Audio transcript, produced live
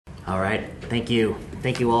All right. Thank you.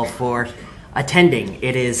 Thank you all for attending.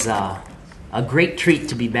 It is a great treat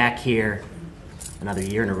to be back here another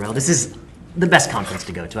year in a row. This is the best conference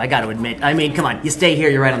to go to, I got to admit. I mean, come on. You stay here,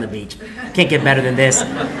 you're right on the beach. Can't get better than this.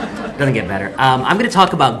 Doesn't get better. I'm going to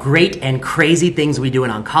talk about great and crazy things we do in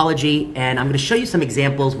oncology, and I'm going to show you some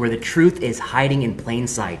examples where the truth is hiding in plain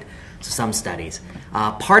sight to some studies.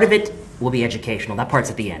 Part of it will be educational. That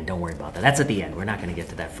part's at the end. Don't worry about that. That's at the end. We're not going to get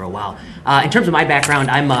to that for a while. In terms of my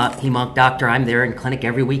background, I'm a hem-onc doctor. I'm there in clinic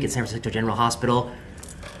every week at San Francisco General Hospital.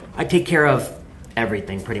 I take care of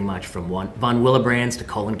everything pretty much, from von Willebrands to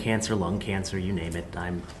colon cancer, lung cancer, you name it.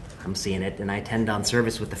 I'm seeing it, and I attend on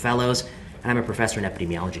service with the fellows, and I'm a professor in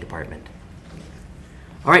epidemiology department.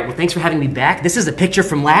 All right, well, thanks for having me back. This is a picture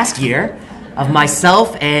from last year of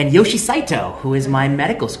myself and Yoshi Saito, who is my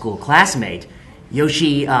medical school classmate.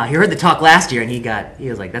 Yoshi, he heard the talk last year, and he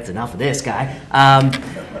was like, that's enough of this guy.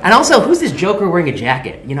 And also, who's this joker wearing a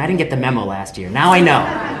jacket? You know, I didn't get the memo last year. Now I know.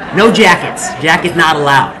 No jackets. Jacket not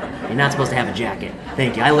allowed. You're not supposed to have a jacket.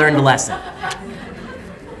 Thank you. I learned a lesson.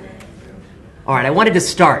 All right, I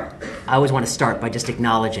always want to start by just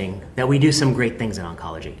acknowledging that we do some great things in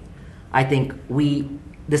oncology. I think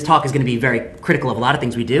this talk is going to be very critical of a lot of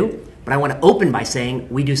things we do, but I want to open by saying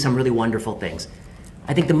we do some really wonderful things.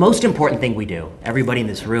 I think the most important thing we do, everybody in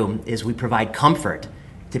this room, is we provide comfort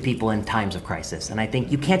to people in times of crisis. And I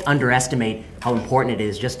think you can't underestimate how important it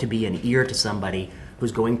is just to be an ear to somebody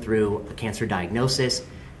who's going through a cancer diagnosis,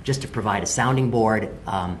 just to provide a sounding board,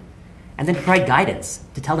 and then to provide guidance,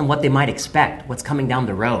 to tell them what they might expect, what's coming down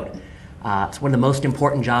the road. It's one of the most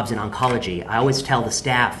important jobs in oncology. I always tell the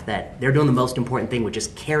staff that they're doing the most important thing, which is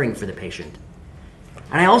caring for the patient.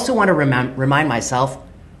 And I also want to remind myself,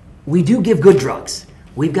 we do give good drugs.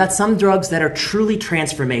 We've got some drugs that are truly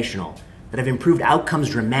transformational, that have improved outcomes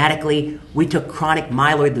dramatically. We took chronic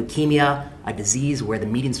myeloid leukemia, a disease where the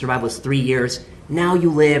median survival is 3 years. Now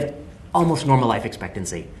you live almost normal life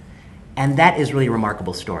expectancy. And that is really a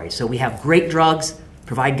remarkable story. So we have great drugs,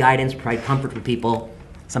 provide guidance, provide comfort for people,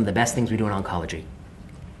 some of the best things we do in oncology.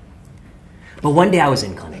 But one day I was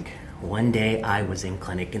in clinic.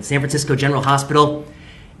 In San Francisco General Hospital,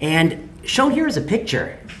 and shown here is a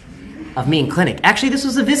picture of me in clinic. Actually, this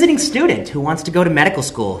was a visiting student who wants to go to medical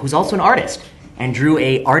school, who's also an artist, and drew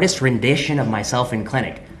an artist rendition of myself in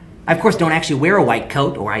clinic. I, of course, don't actually wear a white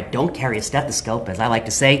coat, or I don't carry a stethoscope, as I like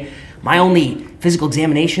to say. My only physical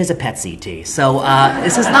examination is a PET CT. So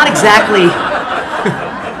this is not exactly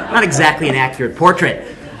an accurate portrait.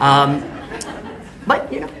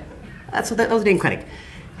 But, you know, that was in clinic.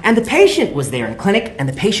 And the patient was there in clinic, and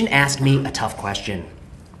the patient asked me a tough question.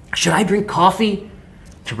 Should I drink coffee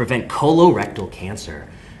to prevent colorectal cancer?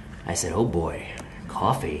 I said, oh boy,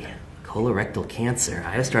 coffee, colorectal cancer.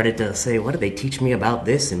 I started to say, what did they teach me about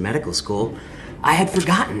this in medical school? I had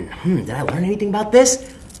forgotten. Did I learn anything about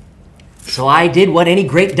this? So I did what any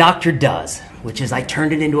great doctor does, which is I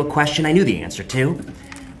turned it into a question I knew the answer to.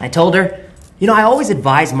 I told her, you know, I always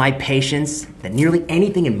advise my patients that nearly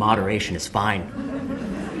anything in moderation is fine.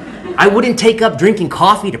 I wouldn't take up drinking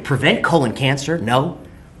coffee to prevent colon cancer, no.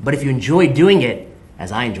 But if you enjoy doing it,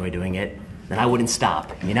 as I enjoy doing it, then I wouldn't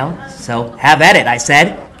stop, you know? So have at it, I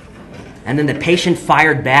said. And then the patient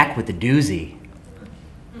fired back with the doozy.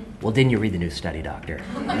 Well, didn't you read the new study, doctor?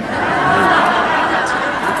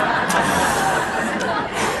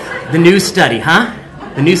 The new study, huh?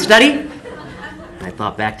 The new study? I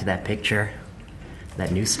thought back to that picture.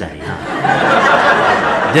 That new study,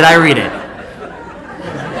 huh? Did I read it?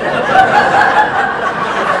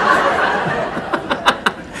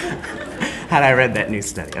 Had I read that new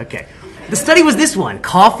study? Okay. The study was this one.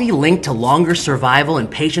 Coffee linked to longer survival in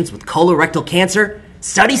patients with colorectal cancer.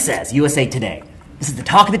 Study says, USA Today. This is the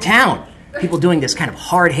talk of the town. People doing this kind of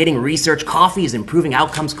hard-hitting research. Coffee is improving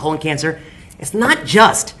outcomes, colon cancer. It's not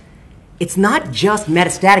just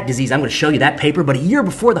metastatic disease. I'm going to show you that paper, but a year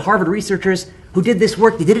before, the Harvard researchers who did this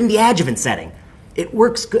work, they did it in the adjuvant setting. It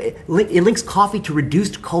links coffee to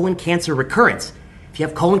reduced colon cancer recurrence. If you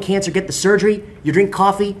have colon cancer, get the surgery, you drink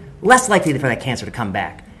coffee, less likely for that cancer to come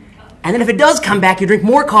back. And then if it does come back, you drink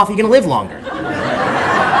more coffee, you're going to live longer.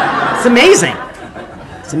 It's amazing.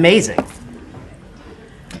 It's amazing.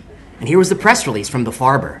 And here was the press release from the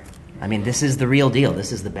Farber. I mean, this is the real deal.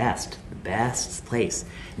 This is the best place.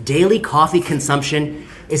 Daily coffee consumption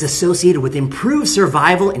is associated with improved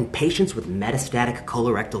survival in patients with metastatic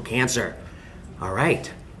colorectal cancer. All right.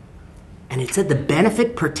 And it said the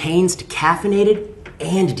benefit pertains to caffeinated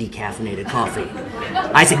and decaffeinated coffee.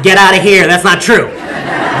 I said, get out of here. That's not true.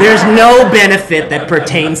 There's no benefit that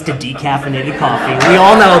pertains to decaffeinated coffee. We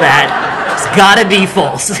all know that. It's got to be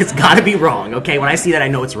false. It's got to be wrong. Okay, when I see that, I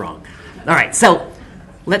know it's wrong. All right, so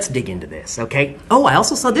let's dig into this, okay? Oh, I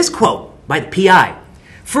also saw this quote by the PI.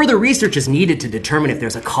 Further research is needed to determine if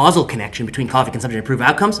there's a causal connection between coffee consumption and improved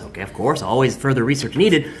outcomes. Okay, of course, always further research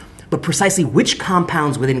needed. But precisely which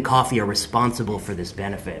compounds within coffee are responsible for this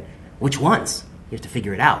benefit? Which ones? You have to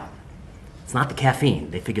figure it out. It's not the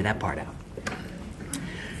caffeine. They figured that part out.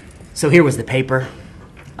 So here was the paper.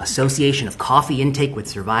 Association of Coffee Intake with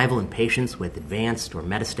Survival in Patients with Advanced or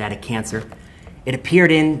Metastatic Cancer. It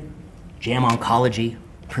appeared in JAM Oncology,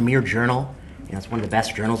 premier journal. It's one of the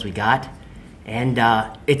best journals we got. And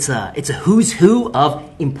it's a who's who of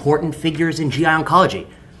important figures in GI oncology.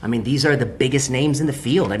 I mean, these are the biggest names in the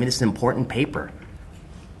field. I mean, this is an important paper.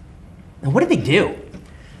 And what did they do?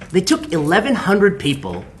 They took 1,100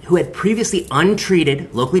 people who had previously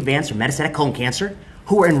untreated locally advanced or metastatic colon cancer,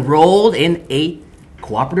 who were enrolled in a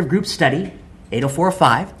cooperative group study,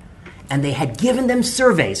 80405, and they had given them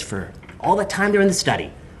surveys for all the time they were in the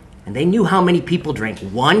study. And they knew how many people drank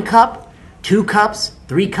 1 cup, 2 cups,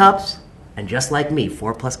 3 cups, and just like me,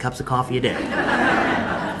 4+ cups of coffee a day.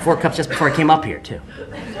 4 cups just before I came up here, too.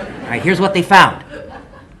 All right, here's what they found.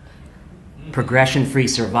 Progression-free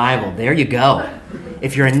survival. There you go.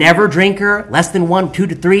 If you're a never drinker, less than 1, 2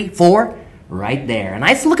 to 3, 4, right there. And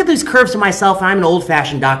I look at these curves to myself, and I'm an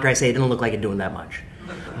old-fashioned doctor. I say it doesn't look like it's doing that much.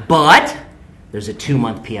 But there's a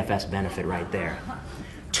 2-month PFS benefit right there.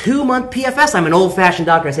 2-month PFS, I'm an old-fashioned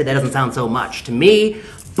doctor. I say that doesn't sound so much to me,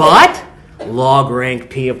 but log rank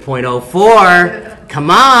P of 0.04, come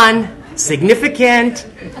on, significant.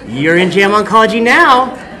 You're in JAM Oncology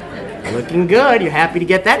now. Looking good. You're happy to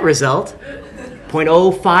get that result.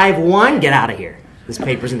 0.051, get out of here. This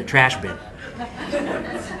paper's in the trash bin.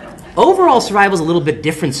 Overall survival is a little bit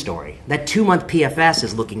different story. That 2-month PFS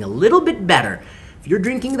is looking a little bit better. If you're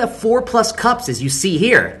drinking the 4+ cups, as you see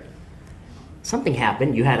here, something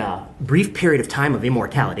happened. You had a brief period of time of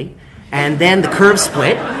immortality, and then the curve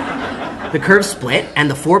split. The curve split, and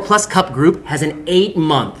the 4+ cup group has an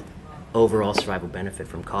 8-month overall survival benefit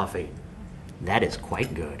from coffee. That is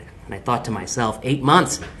quite good. And I thought to myself, 8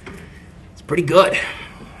 months, it's pretty good.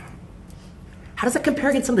 How does that compare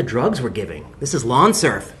against some of the drugs we're giving? This is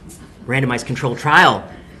Lonsurf, randomized controlled trial.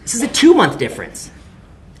 This is a 2-month difference.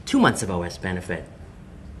 2 months of OS benefit.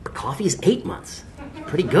 But coffee is 8 months.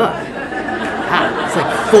 Pretty good. Wow, it's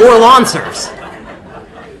like 4 Lonsurfs.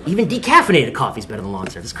 Even decaffeinated coffee is better than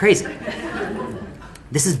Lonsurf. It's crazy.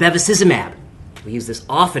 This is bevacizumab. We use this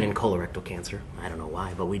often in colorectal cancer. I don't know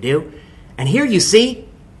why, but we do. And here you see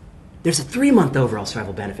there's a 3-month overall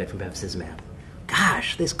survival benefit from bevacizumab.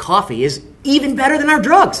 Gosh, this coffee is even better than our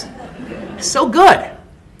drugs. So good.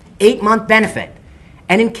 8-month benefit.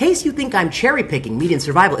 And in case you think I'm cherry-picking median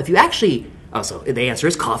survival, if you actually... Also, the answer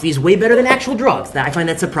is coffee is way better than actual drugs. I find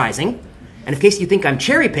that surprising. And in case you think I'm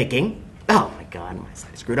cherry-picking... Oh, my God, my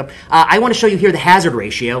slide is screwed up. I want to show you here the hazard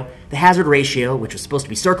ratio. The hazard ratio, which was supposed to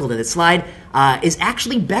be circled in this slide, is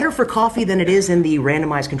actually better for coffee than it is in the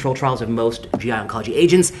randomized controlled trials of most GI oncology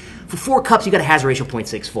agents. For 4 cups, you got a hazard ratio of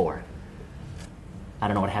 0.64. I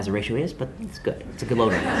don't know what a hazard ratio is, but it's good. It's a good low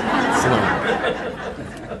number. It's a low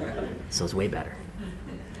number. So it's way better.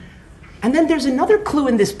 And then there's another clue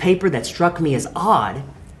in this paper that struck me as odd,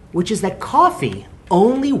 which is that coffee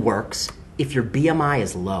only works if your BMI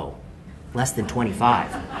is low, less than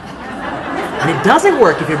 25. And it doesn't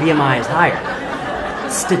work if your BMI is higher.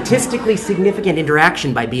 Statistically significant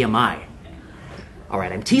interaction by BMI. All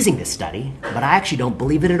right, I'm teasing this study, but I actually don't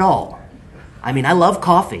believe it at all. I mean, I love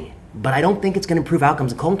coffee, but I don't think it's going to improve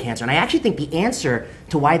outcomes in colon cancer. And I actually think the answer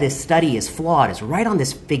to why this study is flawed is right on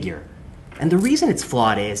this figure. And the reason it's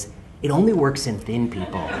flawed is it only works in thin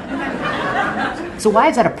people. So why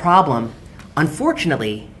is that a problem?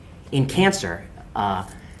 Unfortunately, in cancer, well,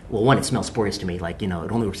 one, it smells spurious to me, like, it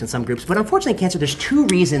only works in some groups. But unfortunately in cancer, there's 2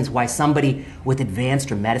 reasons why somebody with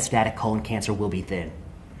advanced or metastatic colon cancer will be thin.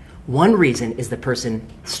 One reason is the person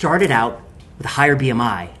started out with a higher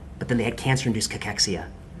BMI, but then they had cancer-induced cachexia,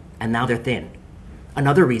 and now they're thin.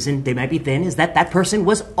 Another reason they might be thin is that that person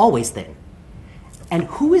was always thin. And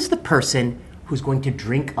who is the person who's going to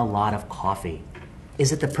drink a lot of coffee?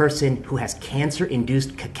 Is it the person who has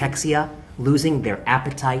cancer-induced cachexia, losing their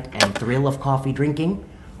appetite and thrill of coffee drinking?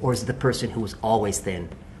 Or is it the person who was always thin?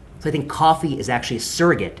 So I think coffee is actually a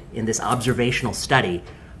surrogate in this observational study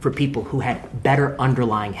for people who had better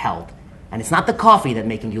underlying health. And it's not the coffee that's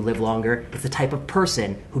making you live longer, it's the type of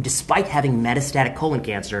person who, despite having metastatic colon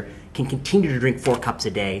cancer, can continue to drink 4 cups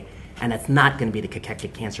a day, and that's not going to be the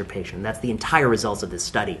cachectic cancer patient. That's the entire results of this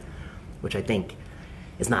study, which I think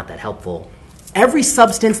is not that helpful. Every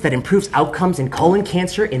substance that improves outcomes in colon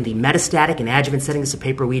cancer in the metastatic and adjuvant setting, this is a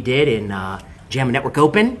paper we did in JAMA Network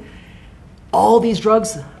Open, All these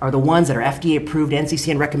drugs are the ones that are FDA approved,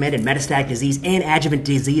 NCCN recommended, metastatic disease and adjuvant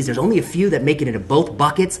disease. There's only a few that make it into both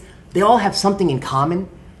buckets. They all have something in common,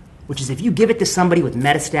 which is if you give it to somebody with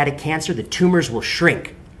metastatic cancer, the tumors will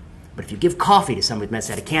shrink. But if you give coffee to somebody with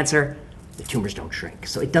metastatic cancer, the tumors don't shrink.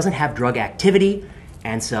 So it doesn't have drug activity,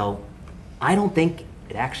 and so I don't think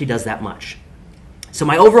it actually does that much. So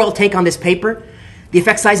my overall take on this paper, the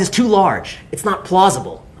effect size is too large. It's not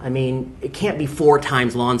plausible. I mean, it can't be 4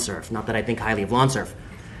 times LonSurf, not that I think highly of LonSurf.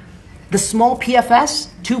 The small PFS,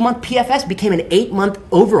 2-month PFS, became an 8-month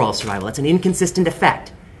overall survival. That's an inconsistent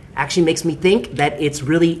effect. Actually makes me think that it's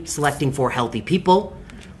really selecting for healthy people.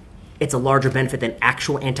 It's a larger benefit than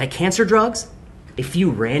actual anti-cancer drugs. A few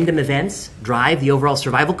random events drive the overall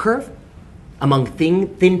survival curve. Among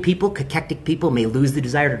thin people, cachectic people may lose the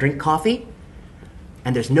desire to drink coffee.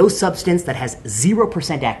 And there's no substance that has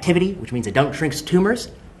 0% activity, which means it don't shrink tumors,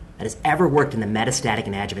 that has ever worked in the metastatic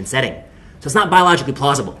and adjuvant setting. So it's not biologically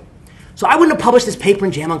plausible. So I wouldn't have published this paper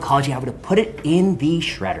in JAMA Oncology. I would have put it in the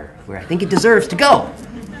shredder, where I think it deserves to go.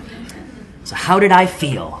 So how did I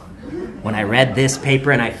feel when I read this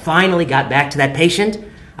paper and I finally got back to that patient?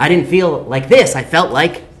 I didn't feel like this. I felt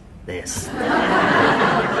like this. And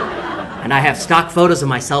I have stock photos of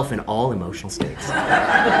myself in all emotional states.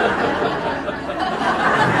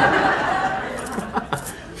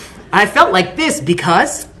 I felt like this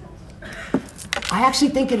because I actually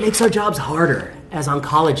think it makes our jobs harder as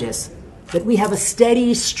oncologists that we have a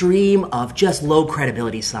steady stream of just low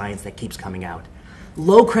credibility science that keeps coming out.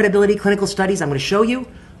 Low credibility clinical studies, I'm going to show you.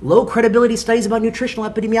 Low credibility studies about nutritional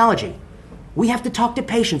epidemiology. We have to talk to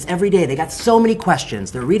patients every day. They got so many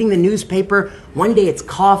questions. They're reading the newspaper. One day it's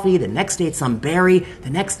coffee, the next day it's some berry, the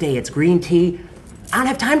next day it's green tea. I don't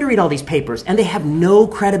have time to read all these papers, and they have no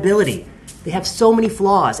credibility. They have so many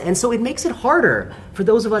flaws, and so it makes it harder for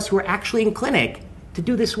those of us who are actually in clinic to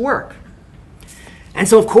do this work. And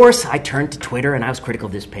so, of course, I turned to Twitter, and I was critical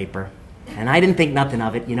of this paper. And I didn't think nothing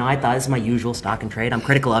of it. You know, I thought this is my usual stock and trade. I'm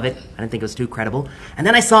critical of it. I didn't think it was too credible. And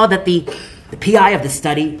then I saw that the PI of the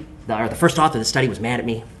study, or the first author of the study, was mad at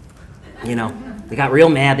me. You know, they got real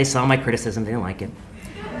mad. They saw my criticism. They didn't like it.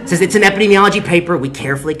 It says it's an epidemiology paper. We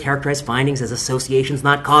carefully characterize findings as associations,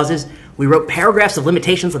 not causes. We wrote paragraphs of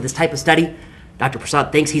limitations of this type of study. Dr.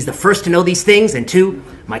 Prasad thinks he's the first to know these things. And 2,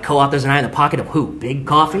 my co-authors and I in the pocket of who? Big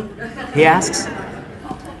Coffee? He asks.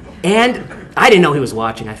 And I didn't know he was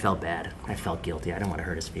watching. I felt bad. I felt guilty. I don't want to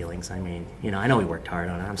hurt his feelings. I mean, you know, I know he worked hard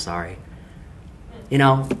on it. I'm sorry. You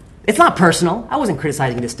know, it's not personal. I wasn't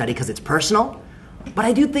criticizing this study because it's personal. But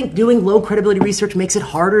I do think doing low credibility research makes it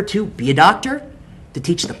harder to be a doctor, to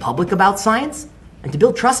teach the public about science, and to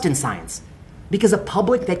build trust in science. Because a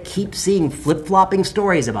public that keeps seeing flip-flopping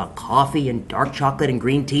stories about coffee and dark chocolate and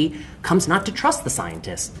green tea comes not to trust the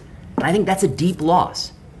scientists. And I think that's a deep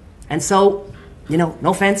loss. And so, you know,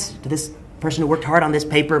 no offense to this person who worked hard on this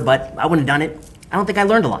paper, but I wouldn't have done it. I don't think I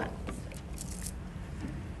learned a lot.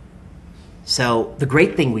 So the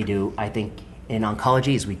great thing we do, I think, in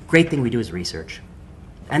oncology is great thing we do is research.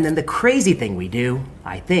 And then the crazy thing we do,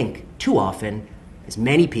 I think, too often, is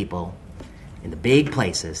many people in the big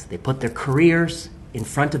places, they put their careers in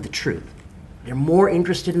front of the truth. They're more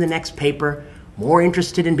interested in the next paper, more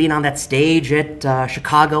interested in being on that stage at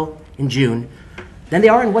Chicago in June, than they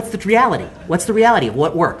are in what's the reality. What's the reality of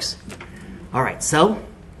what works? All right, so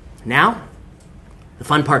now the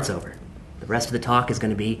fun part's over. The rest of the talk is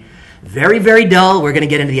going to be very, very dull. We're going to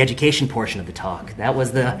get into the education portion of the talk. That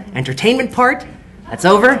was the entertainment part. That's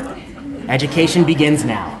over. Education begins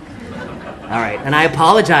now. All right, and I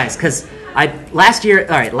apologize because last year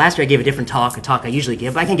I gave a different talk, a talk I usually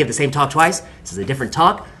give, but I can't give the same talk twice. This is a different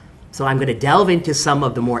talk. So I'm going to delve into some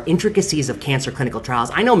of the more intricacies of cancer clinical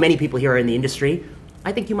trials. I know many people here are in the industry.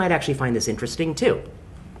 I think you might actually find this interesting too.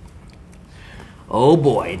 Oh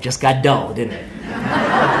boy, it just got dull, didn't it?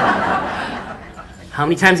 How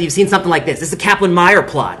many times have you seen something like this? This is a Kaplan-Meier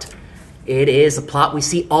plot. It is a plot we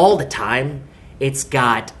see all the time. It's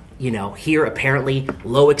got, you know, here apparently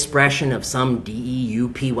low expression of some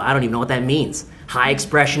DEUP. Well, I don't even know what that means. High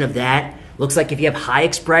expression of that. Looks like if you have high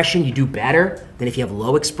expression, you do better than if you have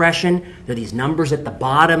low expression. There are these numbers at the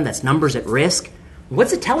bottom. That's numbers at risk.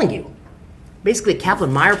 What's it telling you? Basically, a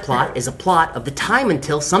Kaplan-Meier plot is a plot of the time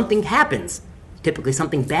until something happens. Typically,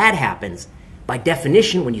 something bad happens. By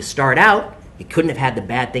definition, when you start out, you couldn't have had the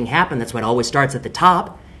bad thing happen. That's why it always starts at the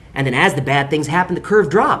top. And then as the bad things happen, the curve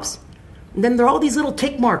drops. And then there are all these little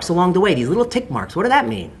tick marks along the way. These little tick marks, what do that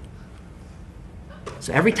mean?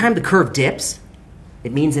 So every time the curve dips,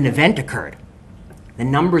 it means an event occurred. The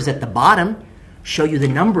numbers at the bottom show you the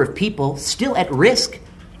number of people still at risk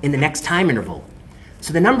in the next time interval.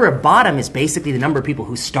 So the number at bottom is basically the number of people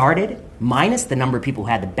who started minus the number of people who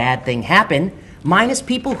had the bad thing happen minus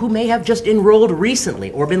people who may have just enrolled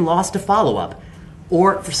recently or been lost to follow-up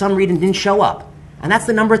or for some reason didn't show up. And that's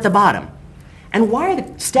the number at the bottom. And why are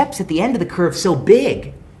the steps at the end of the curve so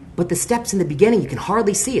big, but the steps in the beginning you can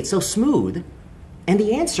hardly see? It's so smooth. And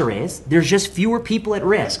the answer is there's just fewer people at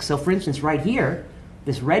risk. So for instance, right here,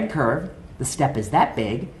 this red curve, the step is that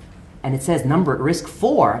big, and it says number at risk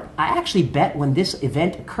 4. I actually bet when this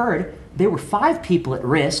event occurred, there were 5 people at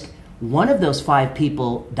risk. 1 of those 5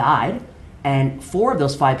 people died, and 4 of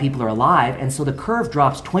those 5 people are alive. And so the curve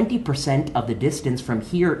drops 20% of the distance from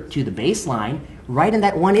here to the baseline right in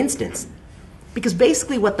that one instance. Because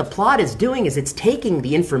basically what the plot is doing is it's taking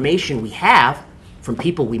the information we have from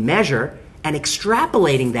people we measure and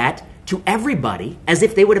extrapolating that to everybody as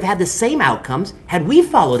if they would have had the same outcomes had we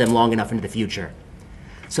followed them long enough into the future.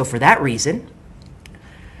 So for that reason,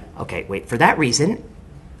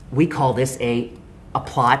 we call this a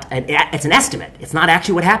plot. It's an estimate. It's not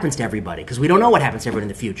actually what happens to everybody because we don't know what happens to everyone in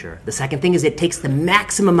the future. The second thing is it takes the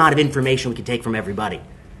maximum amount of information we can take from everybody.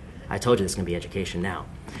 I told you this is going to be education now.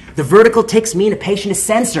 The vertical ticks mean a patient is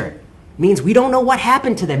censored. Means we don't know what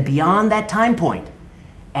happened to them beyond that time point.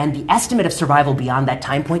 And the estimate of survival beyond that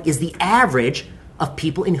time point is the average of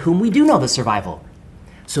people in whom we do know the survival.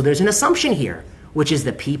 So there's an assumption here, which is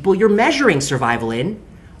the people you're measuring survival in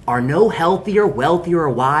are no healthier, wealthier, or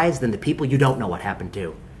wise than the people you don't know what happened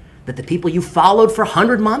to. That the people you followed for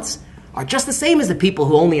 100 months are just the same as the people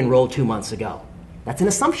who only enrolled 2 months ago. That's an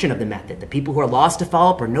assumption of the method. The people who are lost to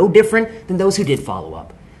follow-up are no different than those who did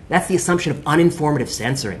follow-up. That's the assumption of uninformative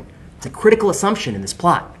censoring. It's a critical assumption in this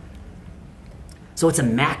plot. So it's a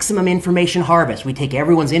maximum information harvest. We take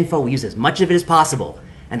everyone's info, we use as much of it as possible.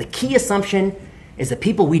 And the key assumption is that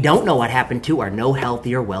people we don't know what happened to are no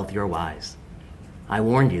healthier, wealthier, or wise. I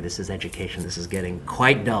warned you, this is education. This is getting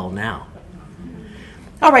quite dull now.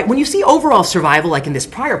 All right, when you see overall survival, like in this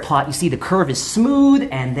prior plot, you see the curve is smooth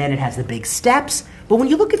and then it has the big steps. But when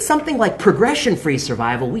you look at something like progression-free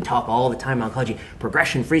survival, we talk all the time in oncology,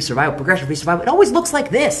 progression-free survival, it always looks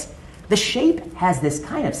like this. The shape has this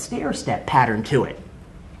kind of stair-step pattern to it.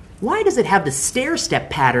 Why does it have the stair-step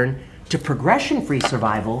pattern to progression-free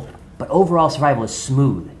survival, but overall survival is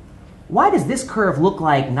smooth? Why does this curve look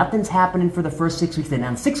like nothing's happening for the first 6 weeks, then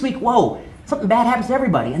on 6 week, whoa, something bad happens to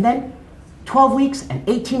everybody, and then 12 weeks and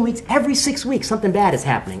 18 weeks, every 6 weeks something bad is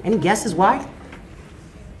happening. Any guesses why?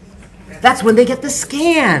 That's when they get the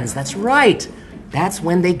scans. That's right. That's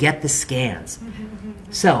when they get the scans.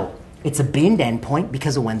 So it's a binned endpoint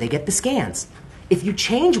because of when they get the scans. If you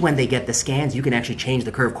change when they get the scans, you can actually change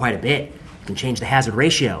the curve quite a bit. You can change the hazard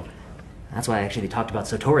ratio. That's why actually they talked about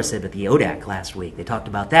sotorasib at the ODAC last week. They talked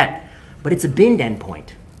about that. But it's a binned endpoint.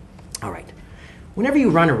 All right. Whenever you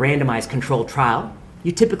run a randomized controlled trial,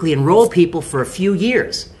 you typically enroll people for a few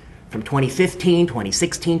years. From 2015,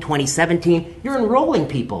 2016, 2017, you're enrolling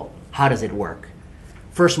people. How does it work?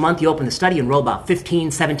 First month you open the study, you enroll about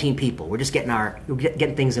 15, 17 people. We're just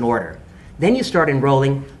getting things in order. Then you start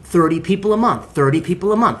enrolling 30 people a month, 30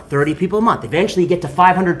 people a month, 30 people a month. Eventually you get to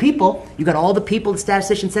 500 people. You got all the people the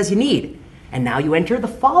statistician says you need. And now you enter the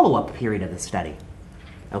follow-up period of the study.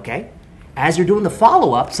 Okay? As you're doing the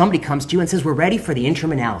follow-up, somebody comes to you and says, we're ready for the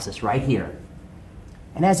interim analysis right here.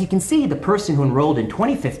 And as you can see, the person who enrolled in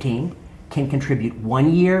 2015 can contribute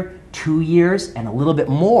 1 year, 2 years, and a little bit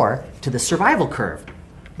more to the survival curve.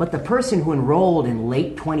 But the person who enrolled in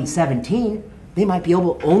late 2017, they might be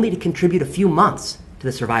able only to contribute a few months to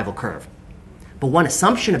the survival curve. But one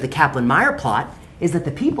assumption of the Kaplan-Meier plot is that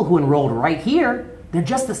the people who enrolled right here, they're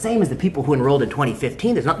just the same as the people who enrolled in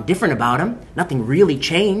 2015. There's nothing different about them. Nothing really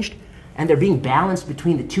changed. And they're being balanced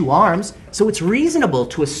between the two arms. So it's reasonable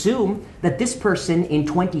to assume that this person in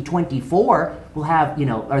 2024 will have,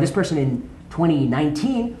 or this person in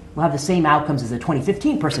 2019 will have the same outcomes as the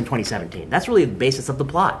 2015 person in 2017. That's really the basis of the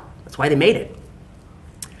plot. That's why they made it.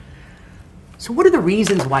 So what are the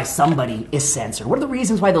reasons why somebody is censored? What are the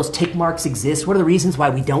reasons why those tick marks exist? What are the reasons why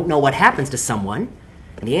we don't know what happens to someone?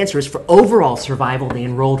 And the answer is for overall survival, they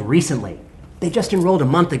enrolled recently. They just enrolled a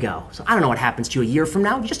month ago. So I don't know what happens to you a year from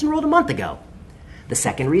now. You just enrolled a month ago. The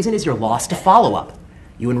second reason is you're lost to follow-up.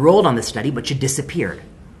 You enrolled on the study, but you disappeared.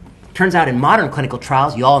 Turns out in modern clinical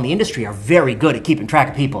trials, you all in the industry are very good at keeping track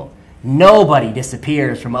of people. Nobody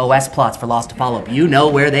disappears from OS plots for lost to follow-up. You know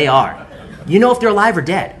where they are. You know if they're alive or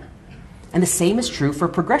dead. And the same is true for a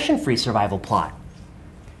progression-free survival plot.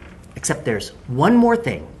 Except there's one more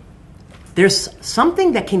thing. There's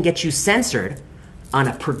something that can get you censored on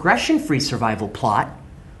a progression-free survival plot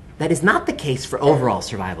that is not the case for overall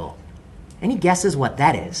survival. Any guesses what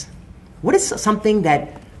that is? What is something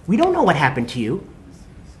that we don't know what happened to you,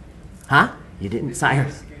 Huh? You didn't,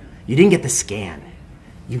 Cyrus? You didn't get the scan.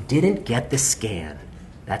 You didn't get the scan.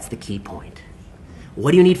 That's the key point.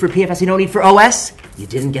 What do you need for PFS? You don't need for OS? You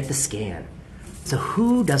didn't get the scan. So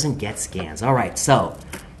who doesn't get scans? All right, so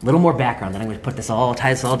a little more background, then I'm going to tie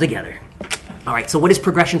this all together. All right, so what is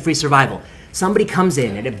progression-free survival? Somebody comes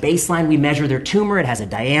in, at a baseline we measure their tumor, it has a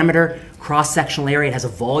diameter, cross-sectional area, it has a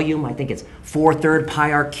volume, I think it's 4/3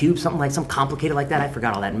 pi r cubed, something complicated like that, I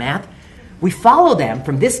forgot all that math. We follow them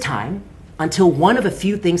from this time until one of a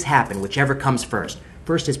few things happen, whichever comes first.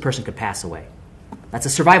 First is person could pass away. That's a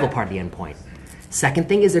survival part of the endpoint. Second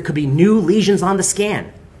thing is there could be new lesions on the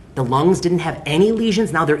scan. The lungs didn't have any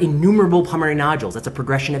lesions, now they're innumerable pulmonary nodules. That's a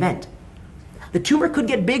progression event. The tumor could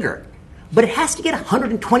get bigger, but it has to get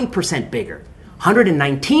 120% bigger.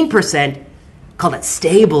 119%, call that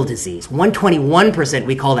stable disease. 121%,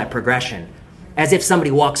 we call that progression. As if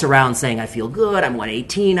somebody walks around saying, I feel good, I'm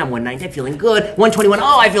 118, I'm 119, feeling good. 121,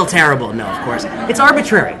 oh, I feel terrible. No, of course. It's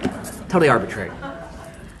arbitrary. Totally arbitrary.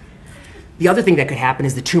 The other thing that could happen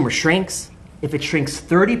is the tumor shrinks. If it shrinks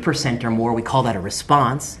 30% or more, we call that a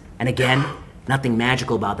response. And again, nothing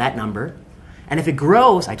magical about that number. And if it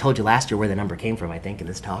grows, I told you last year where the number came from, I think, in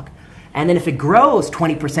this talk. And then if it grows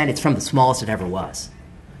 20%, it's from the smallest it ever was.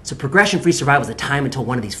 So progression-free survival is the time until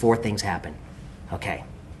one of these four things happen. Okay,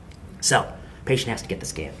 so patient has to get the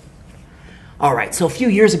scan. All right, so a few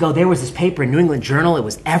years ago, there was this paper in New England Journal. It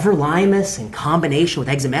was everolimus in combination with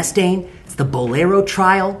exemestane. It's the Bolero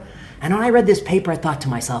trial. And when I read this paper, I thought to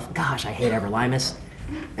myself, gosh, I hate everolimus.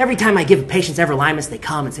 Every time I give patients everolimus, they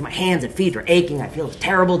come and say, my hands and feet are aching. I feel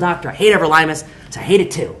terrible, doctor. I hate everolimus. So I hate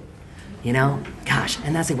it too. You know, gosh.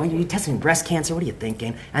 And I say, when you're testing breast cancer, what are you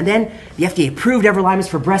thinking? And then the FDA approved everolimus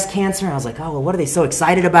for breast cancer. I was like, oh, well, what are they so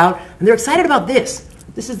excited about? And they're excited about this.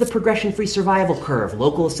 This is the progression-free survival curve,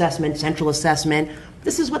 local assessment, central assessment.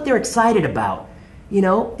 This is what they're excited about. You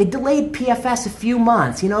know, it delayed PFS a few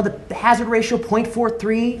months. You know, the hazard ratio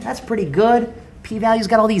 0.43, that's pretty good. P-value's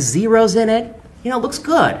got all these zeros in it. You know, looks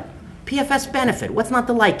good. PFS benefit, what's not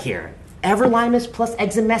to like here? Everolimus plus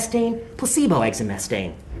exemestane, placebo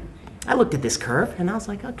exemestane. I looked at this curve and I was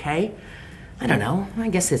like, okay, I don't know. I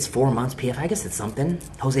guess it's 4 months PFS. I guess it's something.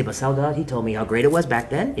 Jose Baselga, he told me how great it was back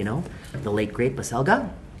then, you know, the late great Baselga.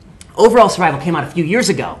 Overall survival came out a few years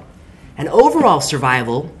ago. And overall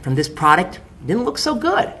survival from this product didn't look so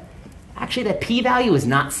good. Actually, that p-value is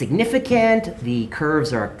not significant. The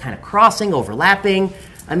curves are kind of crossing, overlapping.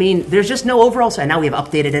 I mean, there's just no overall, and now we have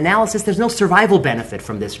updated analysis, there's no survival benefit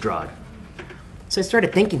from this drug. So I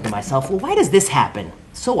started thinking to myself, well, why does this happen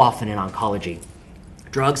so often in oncology?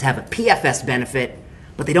 Drugs have a PFS benefit,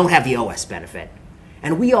 but they don't have the OS benefit.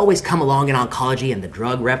 And we always come along in oncology and the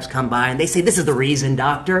drug reps come by and they say, this is the reason,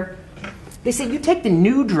 doctor. They say, you take the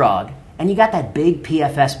new drug and you got that big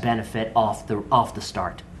PFS benefit off the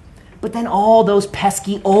start. But then all those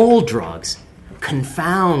pesky old drugs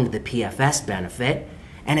confound the PFS benefit,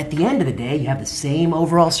 and at the end of the day, you have the same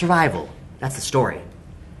overall survival. That's the story.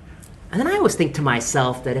 And then I always think to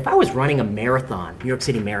myself that if I was running a marathon, New York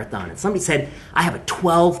City Marathon, and somebody said, I have a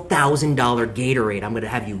 $12,000 Gatorade I'm going to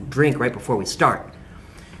have you drink right before we start.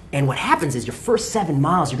 And what happens is your first 7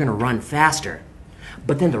 miles, you're going to run faster.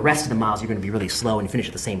 But then the rest of the miles, you're going to be really slow and finish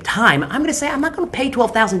at the same time. I'm going to say, I'm not going to pay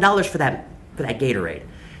 $12,000 for that Gatorade.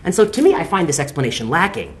 And so to me, I find this explanation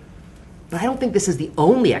lacking. But I don't think this is the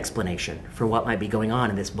only explanation for what might be going on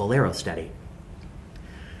in this Bolero study.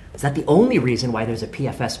 Is that the only reason why there's a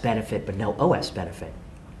PFS benefit but no OS benefit?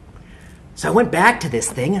 So I went back to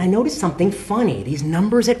this thing and I noticed something funny. These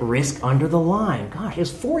numbers at risk under the line. Gosh, it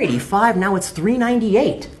was 485, now it's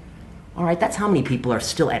 398. All right, that's how many people are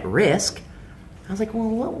still at risk. I was like,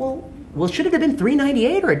 well, should it have been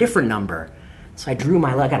 398 or a different number? So I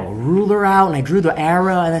got a ruler out and I drew the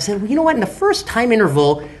arrow and I said, well, you know what? In the first time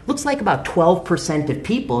interval, looks like about 12% of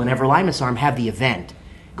people in everolimus arm have the event.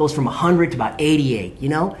 It goes from 100 to about 88, you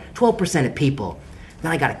know? 12% of people.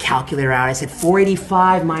 Then I got a calculator out. I said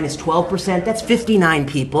 485 minus 12%, that's 59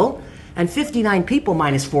 people. And 59 people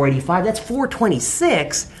minus 485, that's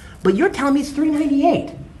 426. But you're telling me it's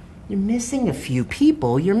 398. You're missing a few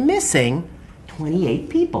people. You're missing 28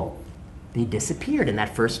 people. They disappeared in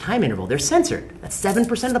that first time interval. They're censored. That's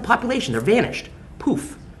 7% of the population. They're vanished.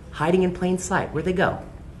 Poof. Hiding in plain sight. Where'd they go?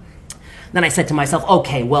 Then I said to myself,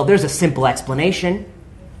 okay, well, there's a simple explanation.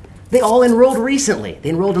 They all enrolled recently. They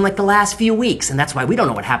enrolled in like the last few weeks, and that's why we don't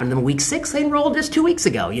know what happened to them in week 6. They enrolled just 2 weeks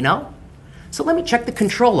ago, you know? So let me check the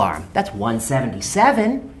control arm. That's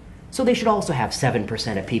 177. So they should also have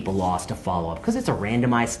 7% of people lost to follow-up because it's a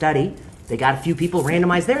randomized study. They got a few people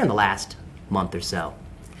randomized there in the last month or so.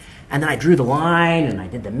 And then I drew the line and I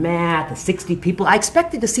did the math, the 60 people. I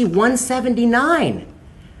expected to see 179.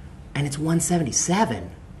 and it's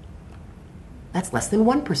 177. That's less than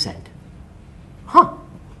 1%. Huh,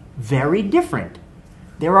 very different.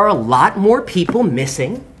 There are a lot more people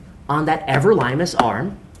missing on that everolimus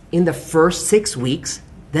arm in the first 6 weeks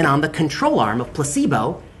than on the control arm of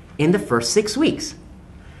placebo in the first 6 weeks.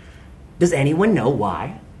 Does anyone know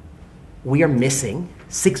why we are missing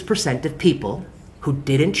 6% of people who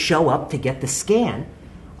didn't show up to get the scan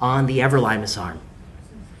on the everolimus arm?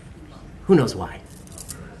 Who knows why?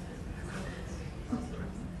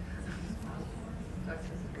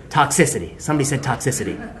 Toxicity. Somebody said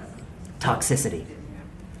toxicity. Toxicity.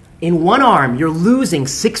 In one arm, you're losing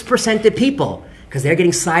 6% of people because they're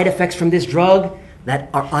getting side effects from this drug that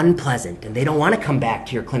are unpleasant, and they don't want to come back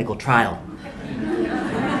to your clinical trial.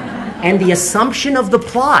 And the assumption of the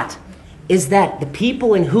plot is that the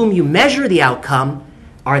people in whom you measure the outcome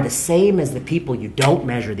are the same as the people you don't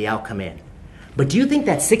measure the outcome in. But do you think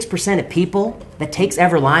that 6% of people that takes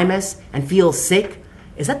everolimus and feels sick,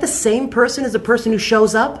 is that the same person as the person who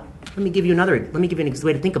shows up? Let me give you an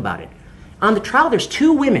way to think about it. On the trial, there's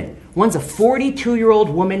two women. One's a 42-year-old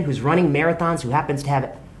woman who's running marathons who happens to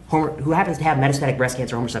have metastatic breast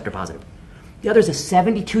cancer, hormone receptor positive. The other is a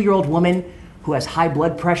 72-year-old woman who has high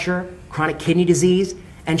blood pressure, chronic kidney disease,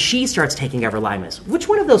 and she starts taking everolimus. Which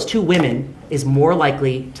one of those two women is more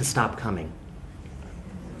likely to stop coming?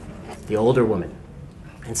 The older woman.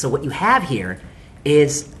 And so what you have here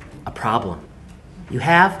is a problem. You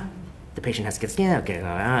have, the patient has to get scanned,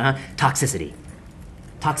 toxicity.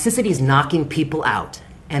 Toxicity is knocking people out,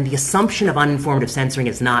 and the assumption of uninformative censoring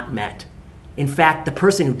is not met. In fact, the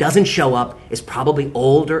person who doesn't show up is probably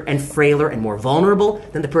older and frailer and more vulnerable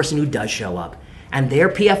than the person who does show up. And their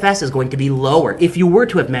PFS is going to be lower if you were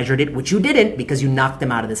to have measured it, which you didn't because you knocked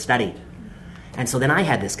them out of the study. And so then I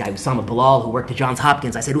had this guy, Usama Bilal, who worked at Johns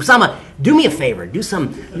Hopkins. I said, Usama, do me a favor.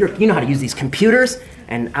 You know how to use these computers?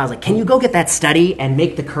 And I was like, can you go get that study and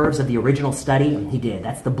make the curves of the original study? And he did.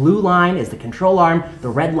 That's the blue line is the control arm. The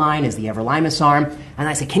red line is the everolimus arm. And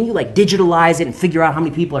I said, can you digitalize it and figure out how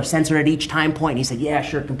many people are censored at each time point? And he said, yeah,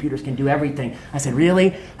 sure, computers can do everything. I said,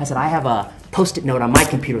 really? I said, I have a Post-it note on my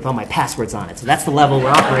computer with all my passwords on it. So that's the level we're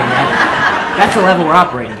operating at. That's the level we're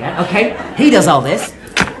operating at, okay? He does all this.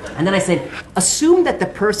 And then I said, assume that the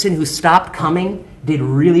person who stopped coming did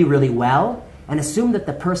really, really well, and assume that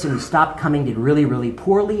the person who stopped coming did really, really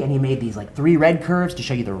poorly, and he made these 3 red curves to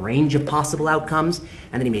show you the range of possible outcomes,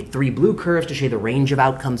 and then he made 3 blue curves to show you the range of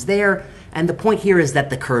outcomes there, and the point here is that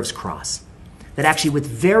the curves cross. That actually with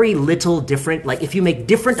very little different, if you make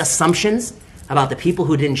different assumptions about the people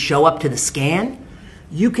who didn't show up to the scan,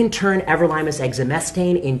 you can turn everolimus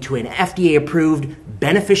exemestane into an FDA-approved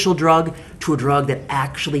beneficial drug to a drug that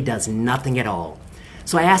actually does nothing at all.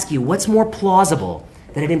 So I ask you, what's more plausible?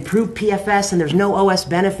 That it improved PFS and there's no OS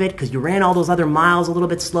benefit because you ran all those other miles a little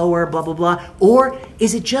bit slower, blah, blah, blah? Or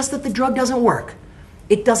is it just that the drug doesn't work?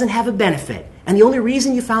 It doesn't have a benefit. And the only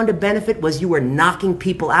reason you found a benefit was you were knocking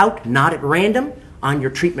people out, not at random, on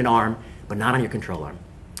your treatment arm, but not on your control arm.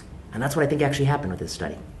 And that's what I think actually happened with this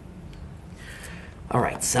study. All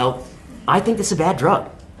right, so I think this is a bad drug.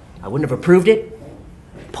 I wouldn't have approved it.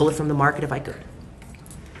 Pull it from the market if I could.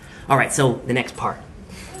 All right, so the next part.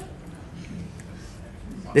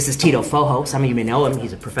 This is Tito Fojo. Some of you may know him.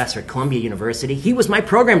 He's a professor at Columbia University. He was my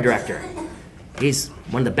program director. He's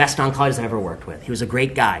one of the best oncologists I've ever worked with. He was a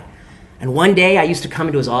great guy. And one day I used to come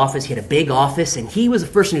into his office. He had a big office, and he was the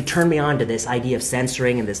person who turned me on to this idea of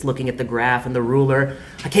censoring and this looking at the graph and the ruler.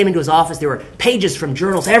 I came into his office. There were pages from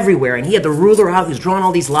journals everywhere, and he had the ruler out. He was drawing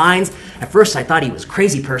all these lines. At first I thought he was a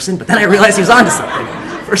crazy person, but then I realized he was onto something.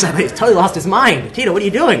 First I thought he totally lost his mind. Tito, what are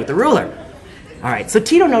you doing with the ruler? All right, so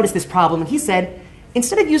Tito noticed this problem, and he said,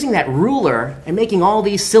 instead of using that ruler and making all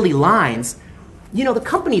these silly lines, the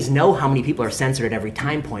companies know how many people are censored at every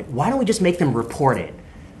time point. Why don't we just make them report it?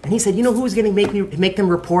 And he said, you know who's going to make them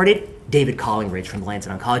report it? David Collingridge from the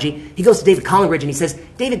Lancet Oncology. He goes to David Collingridge and he says,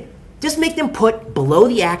 David, just make them put below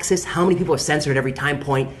the axis how many people are censored at every time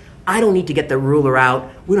point. I don't need to get the ruler out.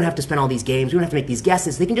 We don't have to spend all these games. We don't have to make these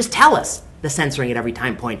guesses. They can just tell us the censoring at every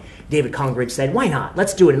time point. David Collingridge said, why not?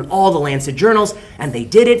 Let's do it in all the Lancet journals. And they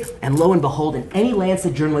did it. And lo and behold, in any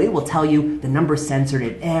Lancet journal, it will tell you the number censored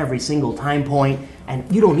at every single time point.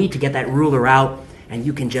 And you don't need to get that ruler out. And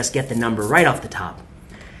you can just get the number right off the top.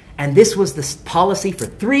 And this was the policy for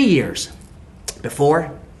 3 years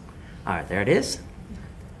before, all right, there it is,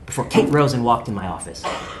 before Kate Rosen walked in my office.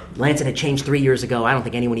 Lancet had changed 3 years ago. I don't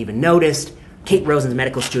think anyone even noticed. Kate Rosen's a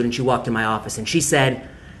medical student. She walked in my office and she said,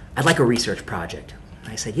 I'd like a research project.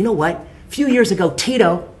 I said, you know what? A few years ago,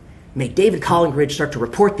 Tito made David Collingridge start to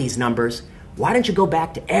report these numbers. Why don't you go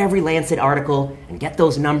back to every Lancet article and get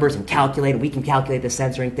those numbers and calculate, and we can calculate the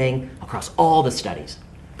censoring thing across all the studies.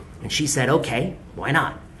 And she said, okay, why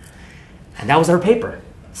not? And that was her paper.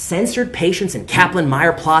 Censored Patients and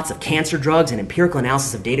Kaplan-Meier Plots of Cancer Drugs and Empirical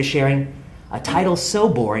Analysis of Data Sharing. A title so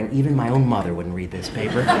boring, even my own mother wouldn't read this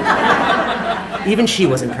paper. Even she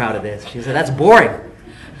wasn't proud of this. She said, that's boring.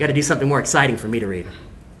 You got to do something more exciting for me to read.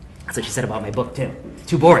 That's what she said about my book, too.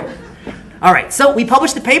 Too boring. All right, so we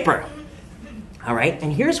published the paper. All right,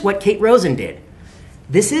 and here's what Kate Rosen did.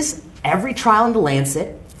 This is every trial in the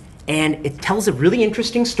Lancet, and it tells a really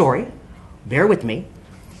interesting story. Bear with me.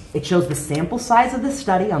 It shows the sample size of the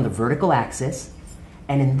study on the vertical axis,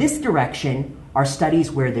 and in this direction are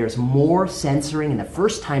studies where there's more censoring in the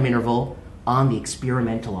first time interval on the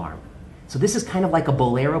experimental arm. So this is kind of like a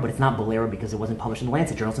bolero, but it's not bolero because it wasn't published in the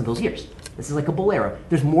Lancet journals in those years. This is like a bolero.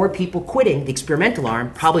 There's more people quitting the experimental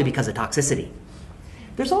arm, probably because of toxicity.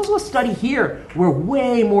 There's also a study here where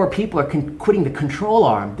way more people are quitting the control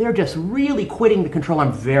arm. They're just really quitting the control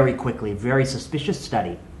arm very quickly, very suspicious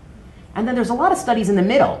study. And then there's a lot of studies in the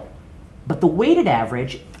middle, but the weighted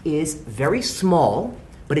average is very small,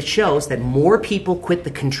 but it shows that more people quit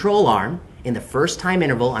the control arm in the first time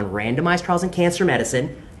interval on randomized trials in cancer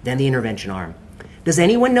medicine than the intervention arm. Does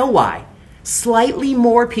anyone know why? Slightly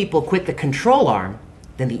more people quit the control arm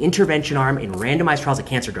than the intervention arm in randomized trials of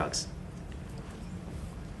cancer drugs.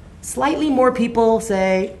 Slightly more people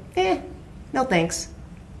say, no thanks.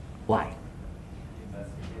 Why?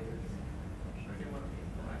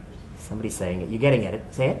 Somebody's saying it. You're getting at it.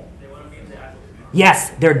 Say it. Yes,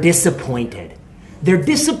 they're disappointed. They're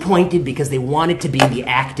disappointed because they wanted to be the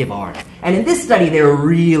active arm. And in this study, they were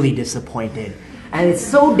really disappointed. And it's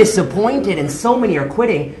so disappointed and so many are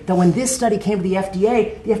quitting that when this study came to the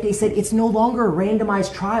FDA said it's no longer a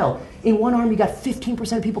randomized trial. In one arm, you got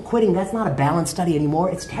 15% of people quitting. That's not a balanced study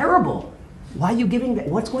anymore. It's terrible. Why are you giving that?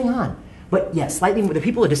 What's going on? But yes, slightly more. The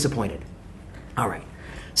people are disappointed. All right.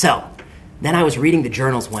 So then I was reading the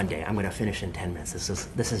journals one day. I'm going to finish in 10 minutes.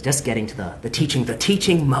 This is just getting to the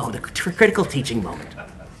teaching mode, the critical teaching moment.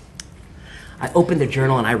 I opened the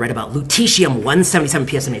journal and I read about lutetium-177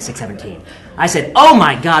 PSMA 617. I said, oh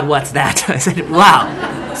my God, what's that? I said,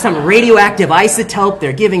 wow, some radioactive isotope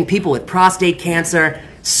they're giving people with prostate cancer.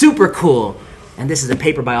 Super cool. And this is a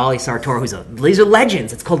paper by Ali Sartor, these are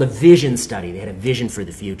legends. It's called a vision study. They had a vision for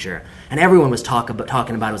the future. And everyone was talking about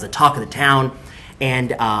it. It was the talk of the town.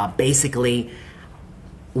 And basically,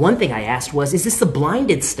 one thing I asked was, is this a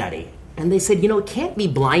blinded study? And they said, it can't be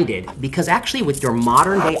blinded because actually with your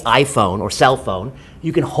modern day iPhone or cell phone,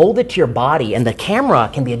 you can hold it to your body and the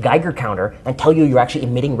camera can be a Geiger counter and tell you you're actually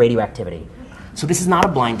emitting radioactivity. So this is not a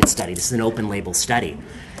blinded study. This is an open label study.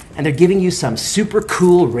 And they're giving you some super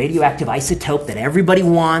cool radioactive isotope that everybody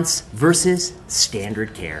wants versus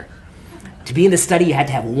standard care. To be in the study, you had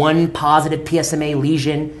to have one positive PSMA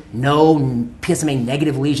lesion, no PSMA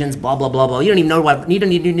negative lesions, blah, blah, blah, blah. You don't even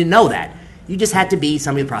need to know that. You just had to be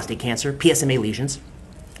somebody with prostate cancer, PSMA lesions.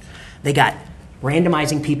 They got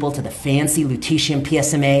randomizing people to the fancy lutetium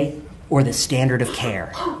PSMA or the standard of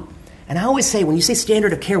care. And I always say, when you say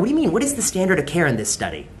standard of care, what do you mean? What is the standard of care in this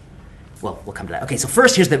study? Well, we'll come to that. Okay, so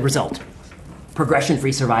first, here's the result.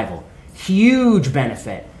 Progression-free survival. Huge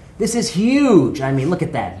benefit. This is huge. I mean, look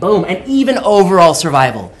at that. Boom. And even overall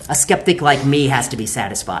survival. A skeptic like me has to be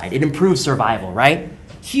satisfied. It improves survival, right?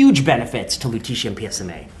 Huge benefits to lutetium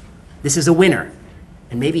PSMA. This is a winner.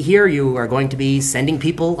 And maybe here you are going to be sending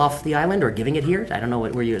people off the island or giving it here. I don't know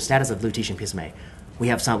where your status of lutetium PSMA.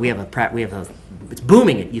 It's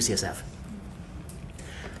booming at UCSF.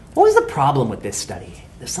 What was the problem with this study?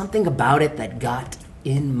 There's something about it that got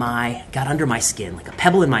under my skin, like a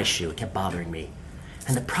pebble in my shoe. It kept bothering me.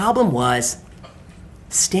 And the problem was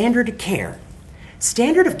standard of care.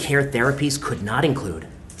 Standard of care therapies could not include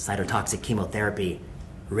cytotoxic chemotherapy,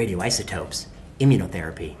 radioisotopes,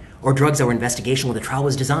 immunotherapy, or drugs that were investigation when the trial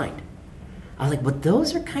was designed. I was like, but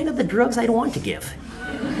those are kind of the drugs I'd want to give.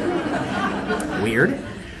 Weird.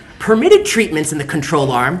 Permitted treatments in the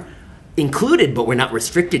control arm included, but were not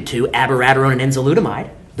restricted to, abiraterone and enzalutamide.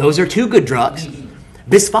 Those are two good drugs.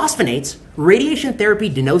 Bisphosphonates, radiation therapy,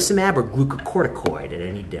 denosumab, or glucocorticoid at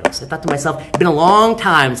any dose. I thought to myself, it's been a long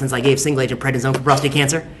time since I gave single-agent prednisone for prostate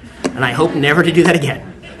cancer, and I hope never to do that again.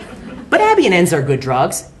 But Abby and Enza are good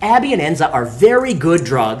drugs. Abby and Enza are very good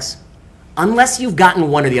drugs unless you've gotten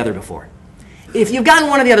one or the other before. If you've gotten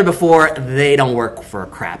one or the other before, they don't work for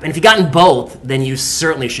crap. And if you've gotten both, then you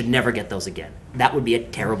certainly should never get those again. That would be a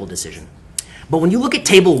terrible decision. But when you look at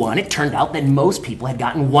Table 1, it turned out that most people had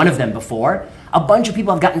gotten one of them before. A bunch of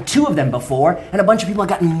people have gotten 2 of them before, and a bunch of people have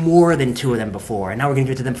gotten more than 2 of them before, and now we're going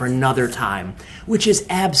to give it to them for another time, which is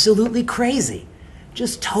absolutely crazy.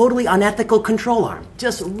 Just totally unethical control arm.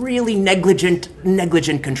 Just really negligent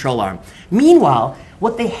control arm. Meanwhile,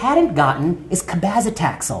 what they hadn't gotten is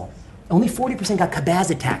cabazitaxel. Only 40% got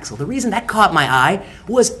cabazitaxel. The reason that caught my eye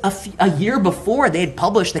was a year before they had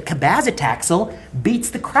published that cabazitaxel beats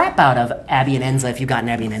the crap out of Abianenza if you've gotten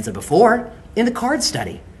Abianenza before in the CARD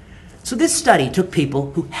study. So this study took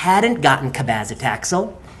people who hadn't gotten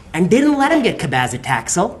cabazitaxel and didn't let them get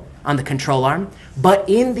cabazitaxel on the control arm, but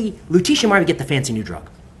in the lutetium arm, you get the fancy new drug.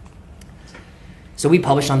 So we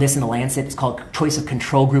published on this in The Lancet. It's called Choice of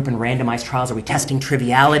Control Group in Randomized Trials. Are we testing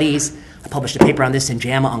trivialities? I published a paper on this in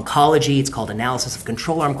JAMA Oncology. It's called Analysis of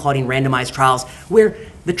Control Arm Quality in Randomized Trials, where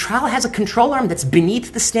the trial has a control arm that's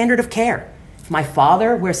beneath the standard of care. If my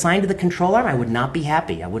father were assigned to the control arm, I would not be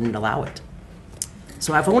happy. I wouldn't allow it.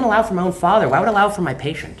 So if I wouldn't allow for my own father, why would I allow for my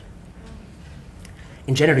patient?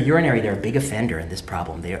 In genitourinary, they're a big offender in this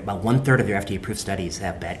problem. About 1/3 of their FDA-approved studies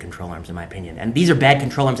have bad control arms, in my opinion. And these are bad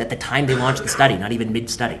control arms at the time they launched the study, not even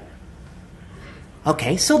mid-study.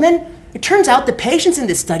 Okay, so then it turns out the patients in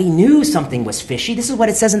this study knew something was fishy. This is what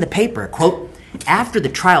it says in the paper. Quote, after the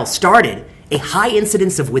trial started, a high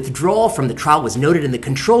incidence of withdrawal from the trial was noted in the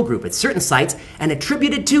control group at certain sites and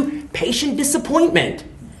attributed to patient disappointment.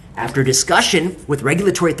 After discussion with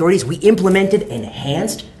regulatory authorities, we implemented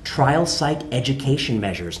enhanced trial site education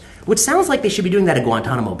measures, which sounds like they should be doing that at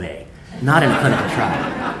Guantanamo Bay, not in a clinical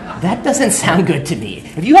trial. That doesn't sound good to me.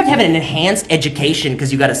 If you have to have an enhanced education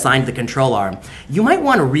because you got assigned the control arm, you might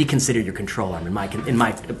want to reconsider your control arm, in my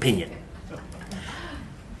opinion.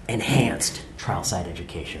 Enhanced trial site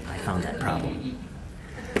education. I found that problem.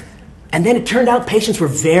 And then it turned out patients were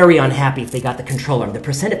very unhappy if they got the control arm. The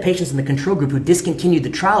percent of patients in the control group who discontinued the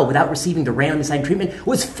trial without receiving the randomized treatment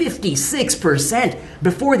was 56%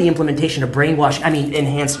 before the implementation of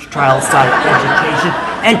enhanced trial site education,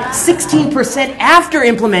 and 16% after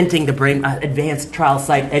implementing the advanced trial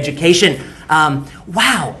site education.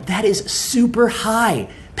 Wow, that is super high.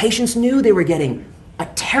 Patients knew they were getting a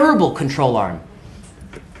terrible control arm.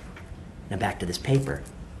 Now back to this paper.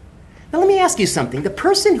 Now let me ask you something. The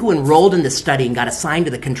person who enrolled in the study and got assigned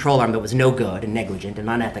to the control arm that was no good and negligent and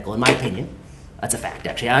unethical, in my opinion, that's a fact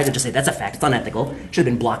actually, I would just say that's a fact, it's unethical, should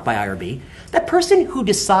have been blocked by IRB. That person who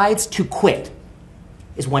decides to quit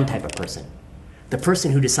is one type of person. The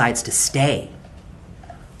person who decides to stay,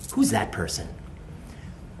 who's that person?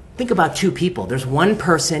 Think about 2 people. There's one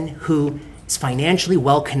person who is financially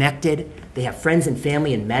well connected, they have friends and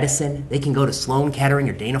family in medicine, they can go to Sloan Kettering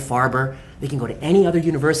or Dana-Farber, they can go to any other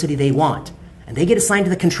university they want, and they get assigned to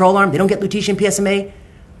the control arm, they don't get lutetium PSMA,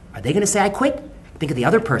 are they going to say, I quit? Think of the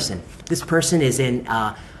other person. This person is in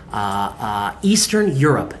Eastern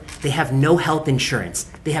Europe. They have no health insurance.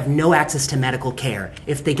 They have no access to medical care.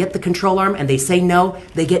 If they get the control arm and they say no,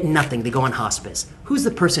 they get nothing. They go on hospice. Who's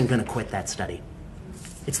the person going to quit that study?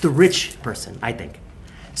 It's the rich person, I think.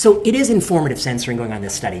 So it is informative censoring going on in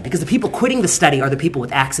this study, because the people quitting the study are the people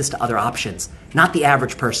with access to other options, not the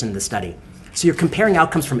average person in the study. So you're comparing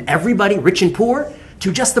outcomes from everybody, rich and poor,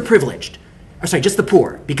 to just the privileged. Just the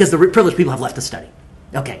poor, because the privileged people have left the study.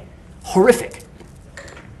 Okay, horrific.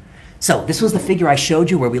 So this was the figure I showed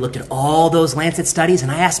you where we looked at all those Lancet studies,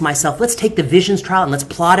 and I asked myself, let's take the Visions trial and let's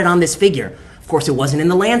plot it on this figure. Of course, it wasn't in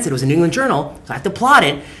the Lancet, it was a New England Journal, so I have to plot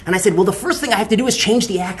it. And I said, well, the first thing I have to do is change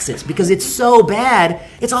the axis, because it's so bad,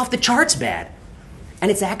 it's off the charts bad.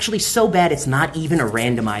 And it's actually so bad, it's not even a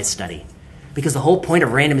randomized study. Because the whole point of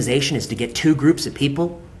randomization is to get 2 groups of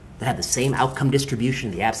people that have the same outcome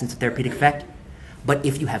distribution in the absence of therapeutic effect. But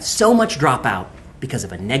if you have so much dropout because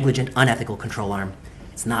of a negligent, unethical control arm,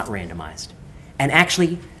 it's not randomized. And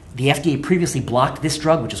actually, the FDA previously blocked this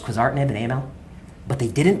drug, which is quizartinib and AML, but they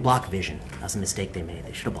didn't block Vision. That was a mistake they made.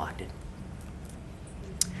 They should have blocked it.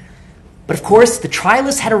 But of course, the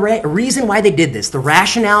trialists had a reason why they did this. The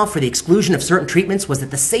rationale for the exclusion of certain treatments was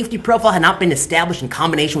that the safety profile had not been established in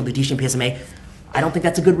combination with lutetium PSMA. I don't think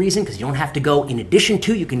that's a good reason, because you don't have to go in addition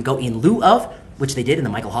to, you can go in lieu of, which they did in the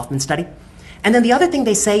Michael Hoffman study. And then the other thing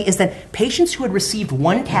they say is that patients who had received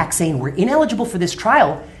 1 taxane were ineligible for this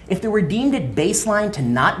trial if they were deemed at baseline to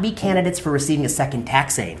not be candidates for receiving a second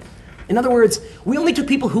taxane. In other words, we only took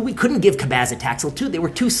people who we couldn't give cabazitaxel to. They were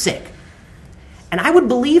too sick. And I would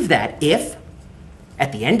believe that if,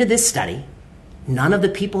 at the end of this study, none of the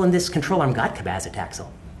people in this control arm got cabazitaxel,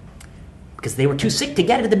 because they were too sick to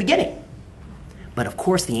get it at the beginning. But of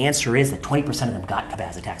course, the answer is that 20% of them got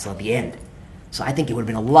cabazitaxel at the end. So I think it would have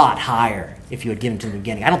been a lot higher if you had given it to them in the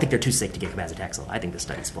beginning. I don't think they're too sick to get cabazitaxel. I think the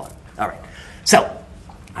study's flawed. All right. So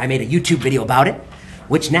I made a YouTube video about it.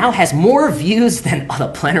 which now has more views than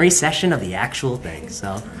the plenary session of the actual thing. So,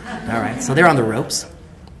 all right, so they're on the ropes.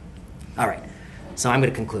 All right, so I'm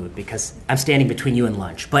going to conclude because I'm standing between you and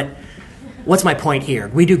lunch. But what's my point here?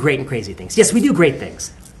 We do great and crazy things. Yes, we do great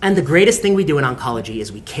things. And the greatest thing we do in oncology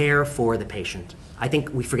is we care for the patient. I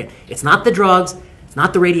think we forget. It's not the drugs, it's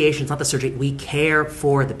not the radiation, it's not the surgery. We care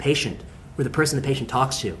for the patient. We're the person the patient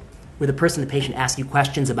talks to. We're the person the patient asks you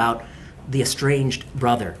questions about the estranged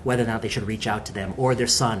brother, whether or not they should reach out to them, or their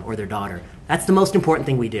son, or their daughter. That's the most important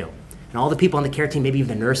thing we do. And all the people on the care team, maybe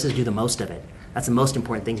even the nurses, do the most of it. That's the most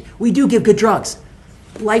important thing. We do give good drugs,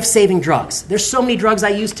 life-saving drugs. There's so many drugs I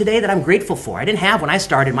use today that I'm grateful for. I didn't have when I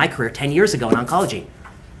started my career 10 years ago in oncology.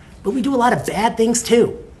 But we do a lot of bad things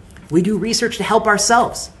too. We do research to help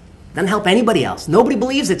ourselves, doesn't help anybody else. Nobody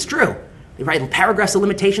believes it's true. They write paragraphs of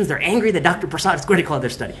limitations. They're angry that Dr. Prasad is critical of their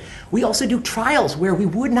study. We also do trials where we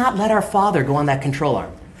would not let our father go on that control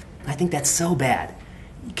arm. I think that's so bad.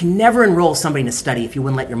 You can never enroll somebody in a study if you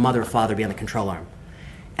wouldn't let your mother or father be on the control arm.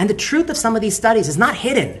 And the truth of some of these studies is not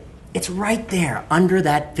hidden. It's right there under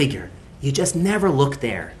that figure. You just never look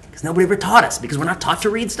there because nobody ever taught us, because we're not taught to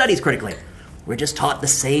read studies critically. We're just taught the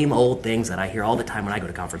same old things that I hear all the time when I go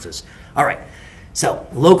to conferences. All right, so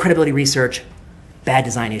low credibility research, bad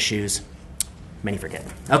design issues, many forget.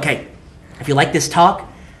 Okay, if you like this talk,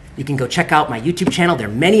 you can go check out my YouTube channel. There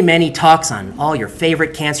are many, many talks on all your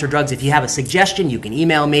favorite cancer drugs. If you have a suggestion, you can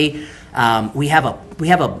email me. We have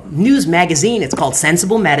a news magazine. It's called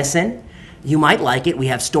Sensible Medicine. You might like it. We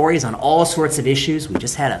have stories on all sorts of issues. We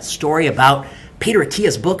just had a story about Peter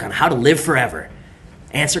Attia's book on how to live forever.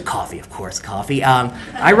 Answer coffee, of course, coffee.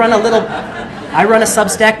 I run a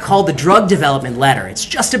Substack called the Drug Development Letter. It's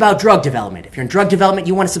just about drug development. If you're in drug development,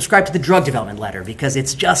 you want to subscribe to the Drug Development Letter because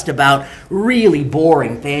it's just about really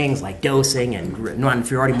boring things like dosing and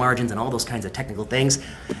non-inferiority margins and all those kinds of technical things.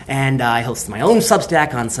 And I host my own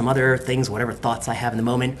Substack on some other things, whatever thoughts I have in the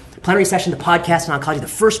moment. Plenary Session, the podcast in oncology, the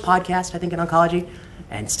first podcast, I think, in oncology,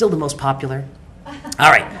 and still the most popular.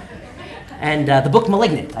 All right. And the book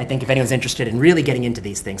Malignant, I think, if anyone's interested in really getting into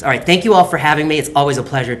these things. All right, thank you all for having me. It's always a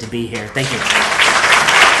pleasure to be here. Thank you.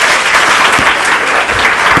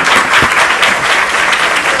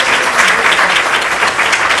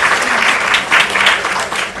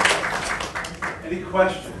 Any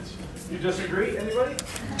questions? You disagree? Anybody?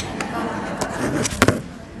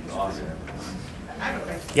 Awesome. I have a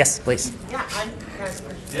question. Yes, please. Yeah,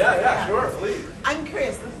 Yeah, sure, please. I'm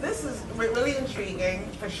curious. This is really intriguing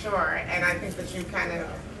for sure, and I think that you kind of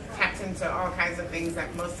tapped into all kinds of things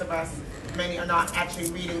that most of us, many are not actually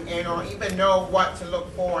reading in or even know what to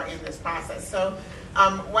look for in this process. So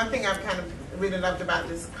one thing I've kind of really loved about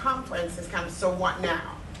this conference is kind of, so what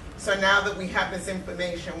now? So now that we have this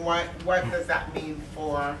information, what does that mean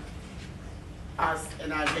for us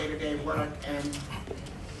in our day-to-day work and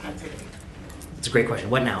activity? It's a great question.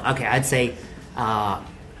 What now? Okay, I'd say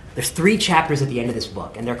there's 3 chapters at the end of this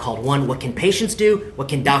book, and they're called, 1, what can patients do, what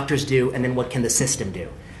can doctors do, and then what can the system do?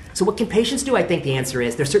 So what can patients do? I think the answer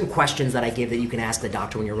is, there's certain questions that I give that you can ask the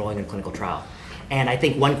doctor when you're enrolling in a clinical trial. And I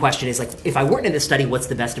think one question is, like, if I weren't in this study, what's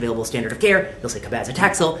the best available standard of care? They'll say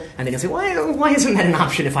cabazitaxel, and then you'll say, why isn't that an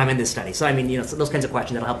option if I'm in this study? So I mean, so those kinds of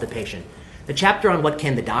questions that'll help the patient. The chapter on what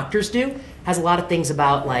can the doctors do has a lot of things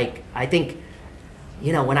about, like, I think,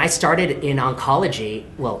 when I started in oncology,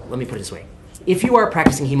 well, let me put it this way. If you are a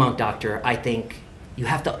practicing hem-onc doctor, I think you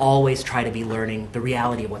have to always try to be learning the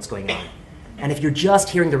reality of what's going on. And if you're just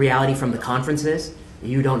hearing the reality from the conferences,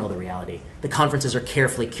 you don't know the reality. The conferences are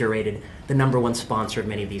carefully curated. The number one sponsor of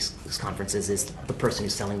many of these conferences is the person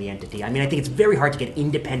who's selling the entity. I mean, I think it's very hard to get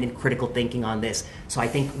independent critical thinking on this. So I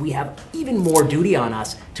think we have even more duty on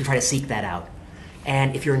us to try to seek that out.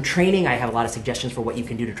 And if you're in training, I have a lot of suggestions for what you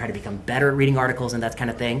can do to try to become better at reading articles and that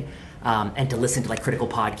kind of thing, and to listen to like critical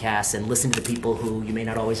podcasts and listen to the people who you may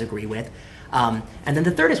not always agree with. And then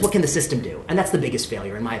the third is, what can the system do? And that's the biggest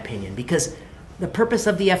failure, in my opinion, because the purpose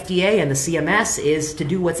of the FDA and the CMS is to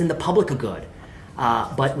do what's in the public good.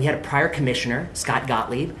 But we had a prior commissioner, Scott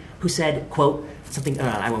Gottlieb, who said, quote, something,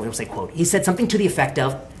 I won't say quote, he said something to the effect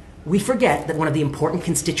of, we forget that one of the important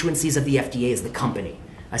constituencies of the FDA is the company.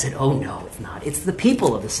 I said, oh no, it's not. It's the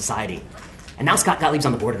people of the society. And now Scott Gottlieb's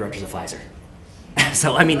on the board of directors of Pfizer.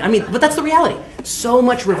 So, I mean, but that's the reality. So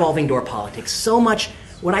much revolving door politics, so much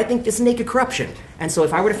what I think is naked corruption. And so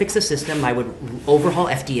if I were to fix the system, I would overhaul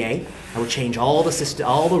FDA, I would change all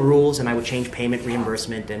the rules, and I would change payment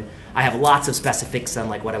reimbursement, and I have lots of specifics on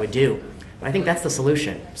like what I would do. But I think that's the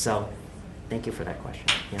solution. So thank you for that question.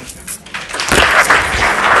 Yeah.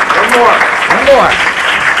 One more.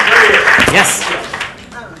 Yes.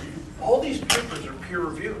 All these papers are peer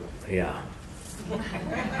reviewed. Yeah.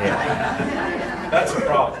 That's a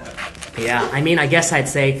Yeah, I mean, I guess I'd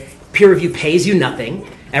say peer review pays you nothing.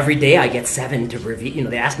 Every day I get 7 to review. You know,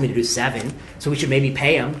 they ask me to do 7, so we should maybe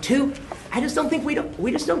pay them. 2, I just don't think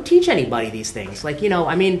we just don't teach anybody these things. Like, you know,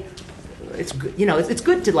 I mean, it's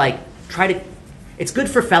good to like try to. It's good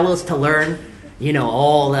for fellows to learn, you know,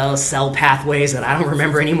 all those cell pathways that I don't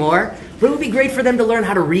remember anymore. But it would be great for them to learn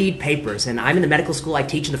how to read papers. And I'm in the medical school. I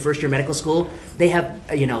teach in the first year medical school. They have,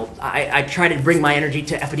 you know, I try to bring my energy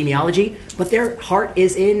to epidemiology, but their heart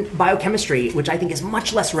is in biochemistry, which I think is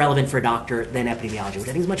much less relevant for a doctor than epidemiology, which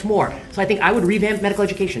I think is much more. So I think I would revamp medical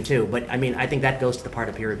education too. But I mean, I think that goes to the part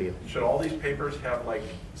of peer review. Should all these papers have like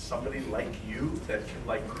somebody like you that can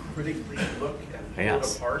like critically look and pull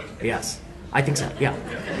it apart? Yes. I think so, yeah.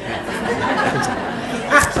 I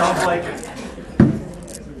think so. Sounds like it.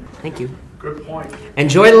 Thank you. Good point.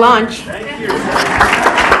 Enjoy the lunch. Thank you.